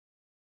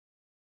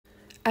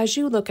As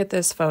you look at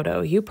this photo,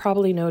 you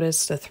probably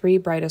noticed the three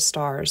brightest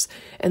stars,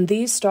 and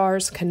these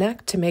stars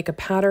connect to make a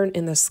pattern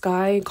in the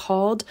sky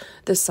called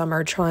the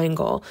summer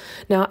triangle.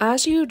 Now,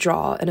 as you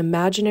draw an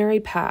imaginary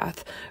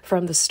path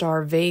from the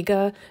star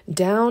Vega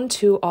down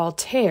to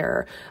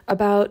Altair,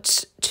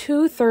 about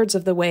 2/3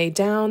 of the way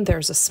down,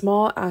 there's a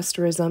small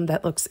asterism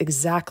that looks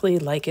exactly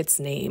like its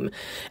name,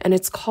 and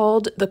it's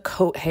called the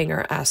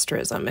Coathanger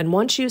Asterism. And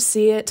once you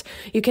see it,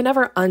 you can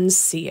never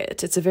unsee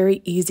it. It's a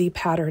very easy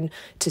pattern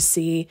to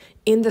see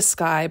in the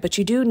sky, but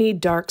you do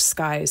need dark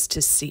skies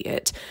to see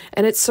it.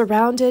 And it's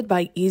surrounded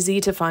by easy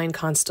to find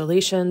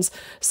constellations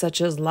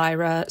such as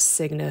Lyra,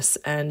 Cygnus,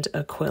 and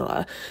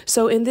Aquila.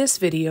 So in this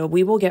video,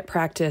 we will get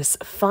practice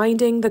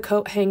finding the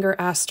Coathanger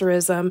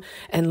Asterism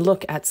and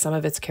look at some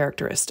of its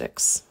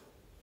characteristics.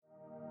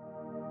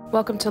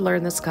 Welcome to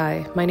Learn the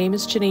Sky. My name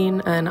is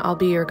Janine, and I'll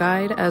be your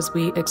guide as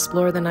we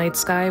explore the night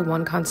sky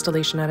one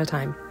constellation at a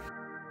time.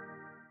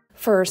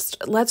 First,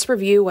 let's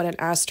review what an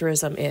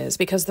asterism is,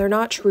 because they're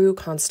not true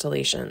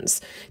constellations.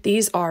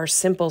 These are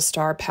simple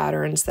star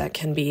patterns that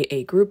can be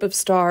a group of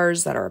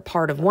stars that are a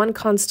part of one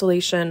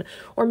constellation,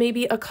 or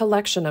maybe a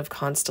collection of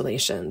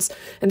constellations.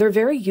 And they're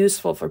very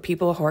useful for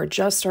people who are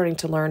just starting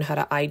to learn how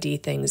to ID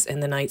things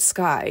in the night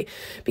sky,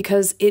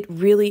 because it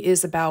really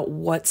is about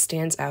what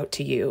stands out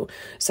to you.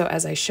 So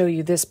as I show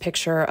you this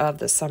picture of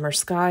the summer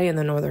sky in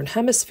the northern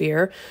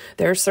hemisphere,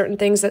 there are certain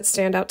things that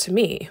stand out to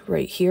me.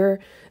 Right here,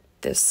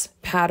 this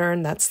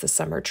pattern, that's the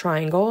summer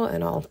triangle,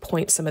 and I'll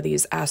point some of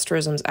these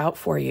asterisms out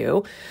for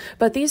you.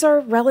 But these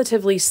are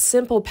relatively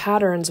simple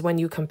patterns when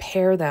you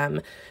compare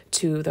them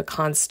to the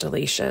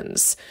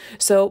constellations.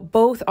 So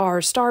both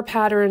are star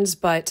patterns,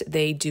 but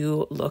they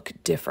do look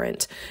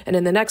different. And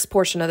in the next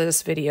portion of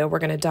this video, we're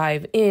going to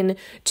dive in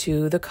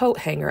to the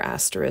Coathanger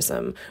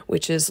Asterism,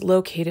 which is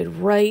located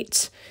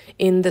right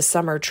in the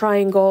summer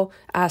triangle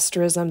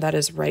asterism that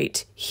is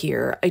right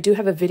here. I do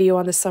have a video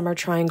on the summer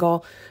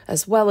triangle,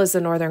 as well as the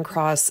Northern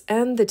Cross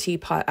and the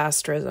teapot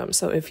asterism.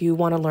 So if you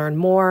want to learn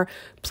more,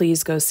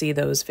 please go see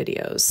those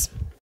videos.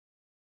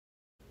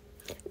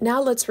 Now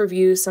let's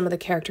review some of the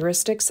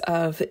characteristics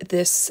of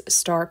this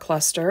star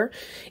cluster.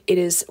 It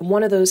is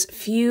one of those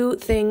few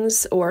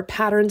things or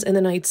patterns in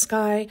the night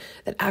sky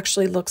that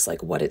actually looks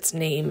like what its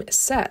name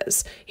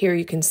says. Here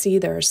you can see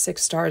there are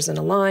 6 stars in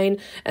a line,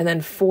 and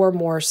then 4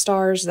 more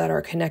stars that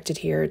are connected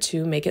here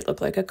to make it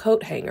look like a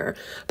coat hanger.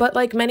 But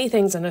like many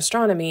things in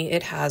astronomy,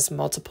 it has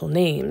multiple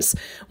names.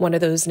 One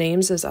of those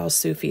names is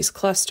Al-Sufi's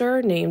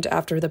cluster, named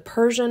after the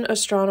Persian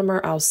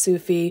astronomer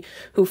Al-Sufi,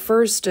 who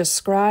first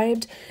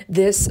described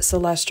this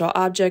celestial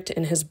object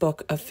in his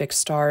book of fixed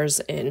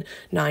stars in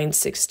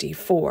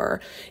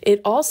 964.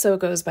 It also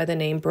goes by the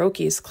name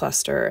Brocchi's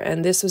Cluster,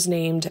 and this was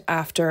named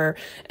after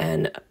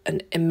an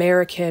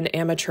American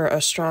amateur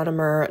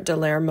astronomer,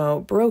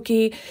 Guillermo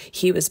Brocchi.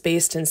 He was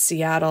based in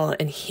Seattle,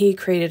 and he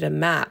created a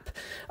map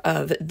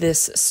of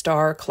this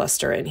star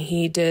cluster, and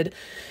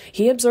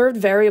he observed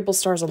variable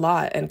stars a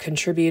lot and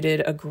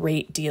contributed a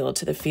great deal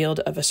to the field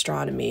of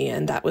astronomy,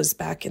 and that was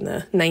back in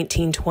the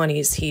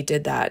 1920s he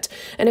did that.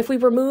 And if we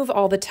remove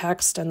all the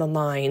text and the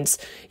lines,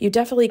 you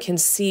definitely can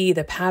see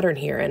the pattern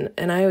here,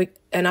 and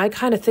I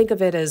kind of think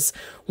of it as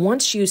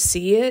once you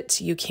see it,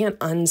 you can't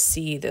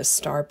unsee this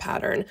star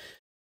pattern.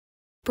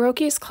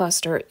 Brocchi's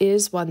cluster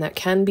is one that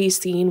can be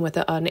seen with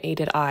the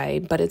unaided eye,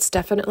 but it's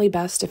definitely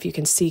best if you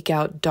can seek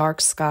out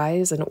dark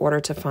skies in order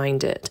to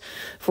find it.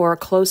 For a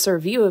closer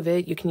view of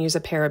it, you can use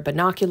a pair of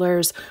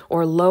binoculars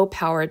or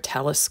low-powered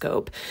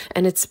telescope,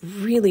 and it's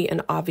really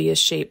an obvious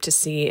shape to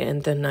see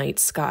in the night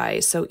sky.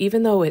 So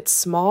even though it's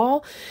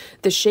small,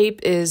 the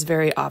shape is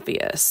very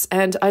obvious.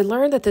 And I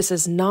learned that this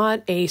is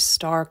not a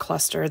star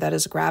cluster that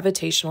is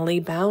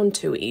gravitationally bound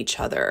to each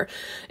other.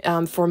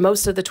 For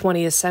most of the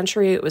 20th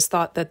century, it was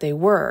thought that they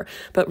were.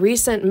 But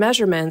recent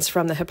measurements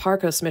from the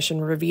Hipparcos mission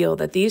reveal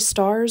that these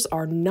stars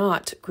are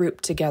not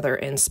grouped together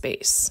in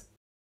space.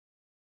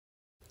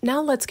 Now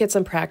let's get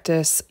some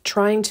practice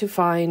trying to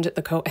find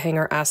the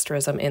Coathanger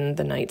Asterism in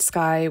the night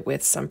sky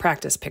with some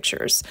practice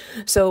pictures.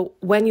 So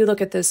when you look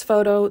at this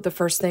photo, the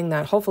first thing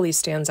that hopefully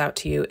stands out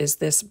to you is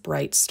this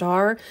bright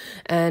star,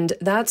 and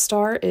that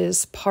star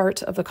is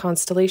part of the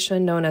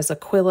constellation known as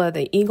Aquila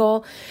the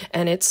Eagle,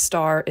 and its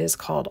star is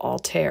called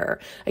Altair.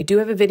 I do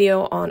have a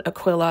video on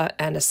Aquila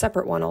and a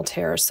separate one,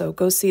 Altair, so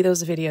go see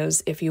those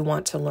videos if you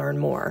want to learn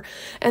more.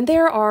 And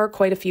there are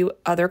quite a few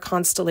other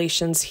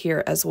constellations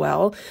here as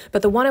well,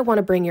 but the one I want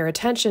to bring your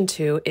attention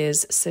to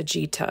is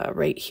Sagitta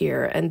right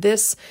here. And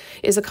this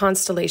is a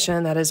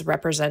constellation that is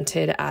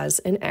represented as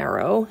an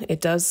arrow. It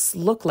does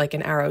look like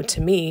an arrow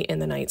to me in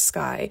the night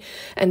sky.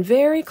 And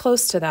very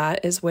close to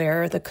that is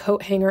where the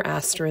Coathanger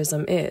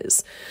Asterism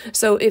is.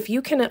 So if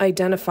you can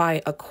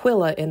identify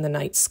Aquila in the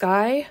night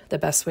sky, the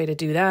best way to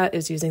do that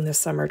is using the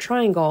summer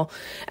triangle.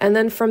 And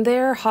then from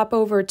there, hop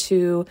over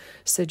to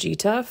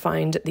Sagitta,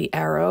 find the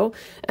arrow,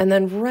 and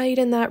then right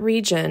in that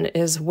region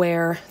is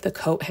where the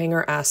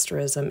Coathanger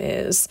Asterism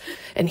is.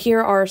 And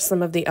here are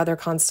some of the other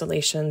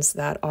constellations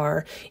that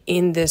are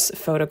in this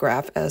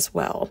photograph as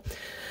well.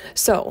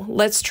 So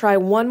let's try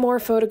one more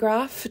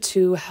photograph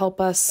to help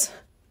us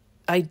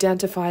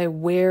identify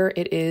where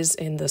it is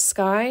in the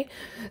sky.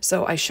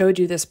 So I showed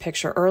you this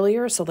picture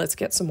earlier, so let's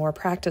get some more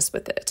practice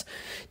with it.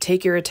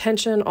 Take your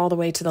attention all the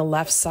way to the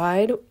left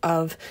side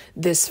of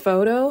this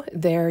photo.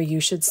 There you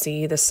should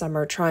see the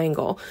summer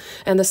triangle.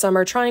 And the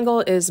summer triangle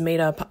is made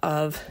up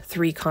of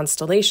 3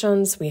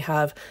 constellations. We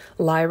have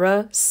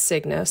Lyra,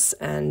 Cygnus,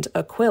 and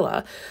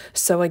Aquila.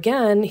 So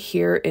again,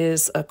 here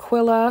is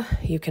Aquila.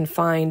 You can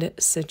find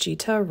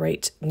Sagitta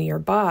right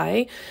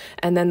nearby.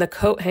 And then the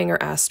Coathanger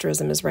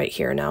Asterism is right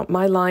here. Now,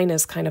 my line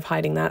is kind of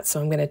hiding that, so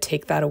I'm going to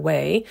take that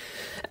away.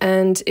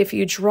 And if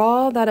you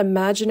draw that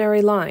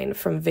imaginary line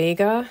from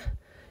Vega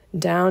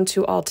down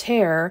to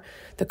Altair,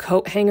 the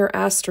Coathanger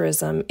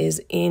Asterism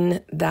is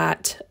in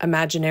that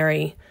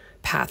imaginary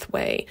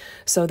pathway.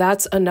 So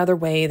that's another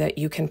way that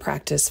you can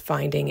practice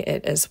finding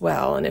it as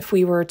well. And if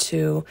we were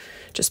to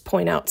just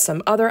point out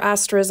some other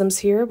asterisms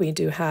here, we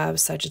do have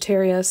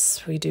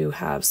Sagittarius, we do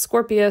have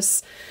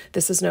Scorpius.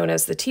 This is known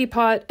as the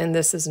teapot, and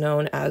this is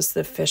known as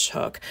the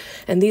fishhook.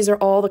 And these are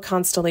all the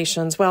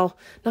constellations, well,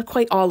 not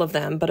quite all of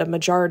them, but a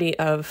majority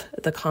of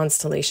the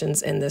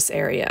constellations in this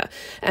area.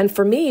 And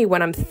for me,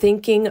 when I'm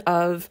thinking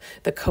of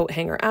the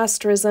Coathanger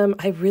Asterism,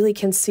 I really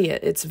can see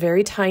it. It's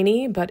very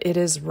tiny, but it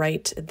is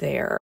right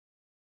there.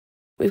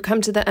 We've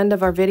come to the end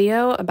of our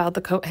video about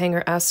the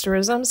Coathanger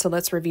Asterism, so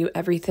let's review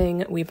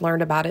everything we've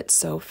learned about it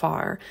so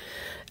far.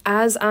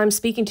 As I'm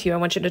speaking to you, I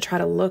want you to try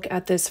to look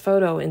at this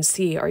photo and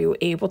see, are you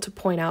able to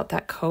point out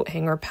that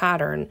coathanger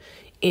pattern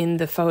in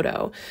the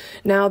photo?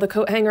 Now, the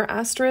Coathanger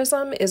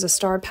Asterism is a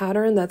star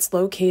pattern that's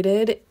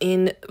located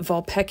in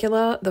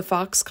Vulpecula, the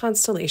Fox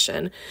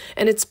constellation,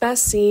 and it's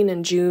best seen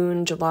in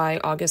June, July,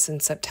 August,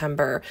 and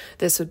September.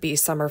 This would be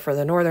summer for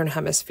the northern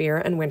hemisphere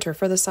and winter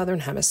for the southern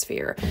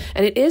hemisphere.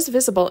 And it is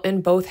visible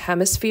in both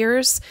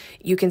hemispheres.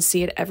 You can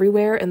see it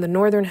everywhere in the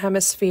northern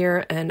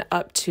hemisphere and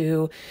up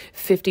to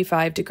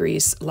 55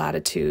 degrees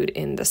latitude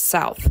in the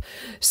south.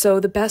 So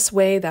the best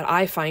way that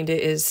I find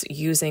it is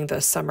using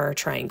the summer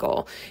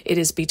triangle. It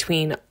is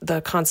between the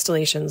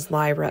constellations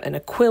Lyra and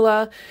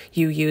Aquila.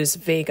 You use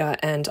Vega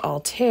and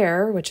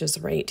Altair, which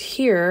is right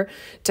here,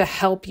 to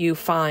help you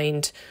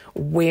find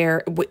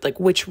where,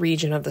 like which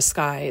region of the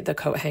sky the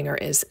coathanger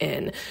is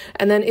in.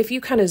 And then if you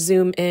kind of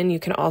zoom in, you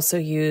can also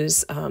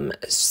use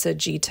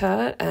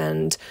Sagitta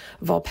and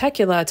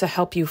Vulpecula to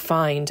help you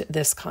find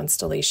this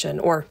constellation,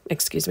 or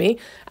excuse me,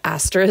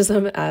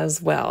 asterism as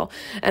well.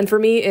 And for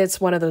me, it's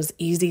one of those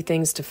easy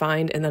things to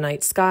find in the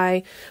night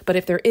sky, but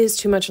if there is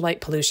too much light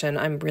pollution,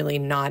 I'm really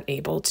not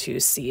able to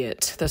see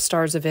it. The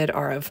stars of it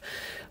are of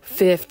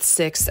 5th,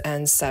 6th,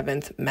 and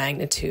 7th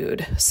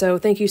magnitude. So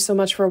thank you so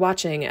much for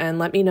watching, and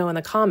let me know in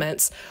the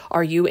comments,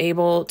 are you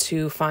able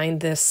to find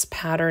this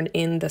pattern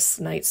in this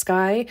night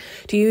sky?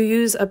 Do you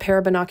use a pair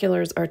of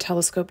binoculars or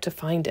telescope to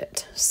find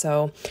it?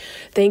 So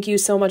thank you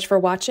so much for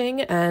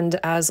watching, and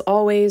as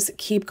always,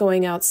 keep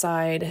going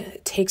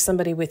outside, take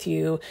somebody with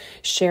you,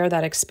 share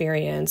that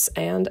experience,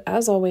 and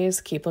as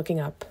always, keep looking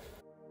up.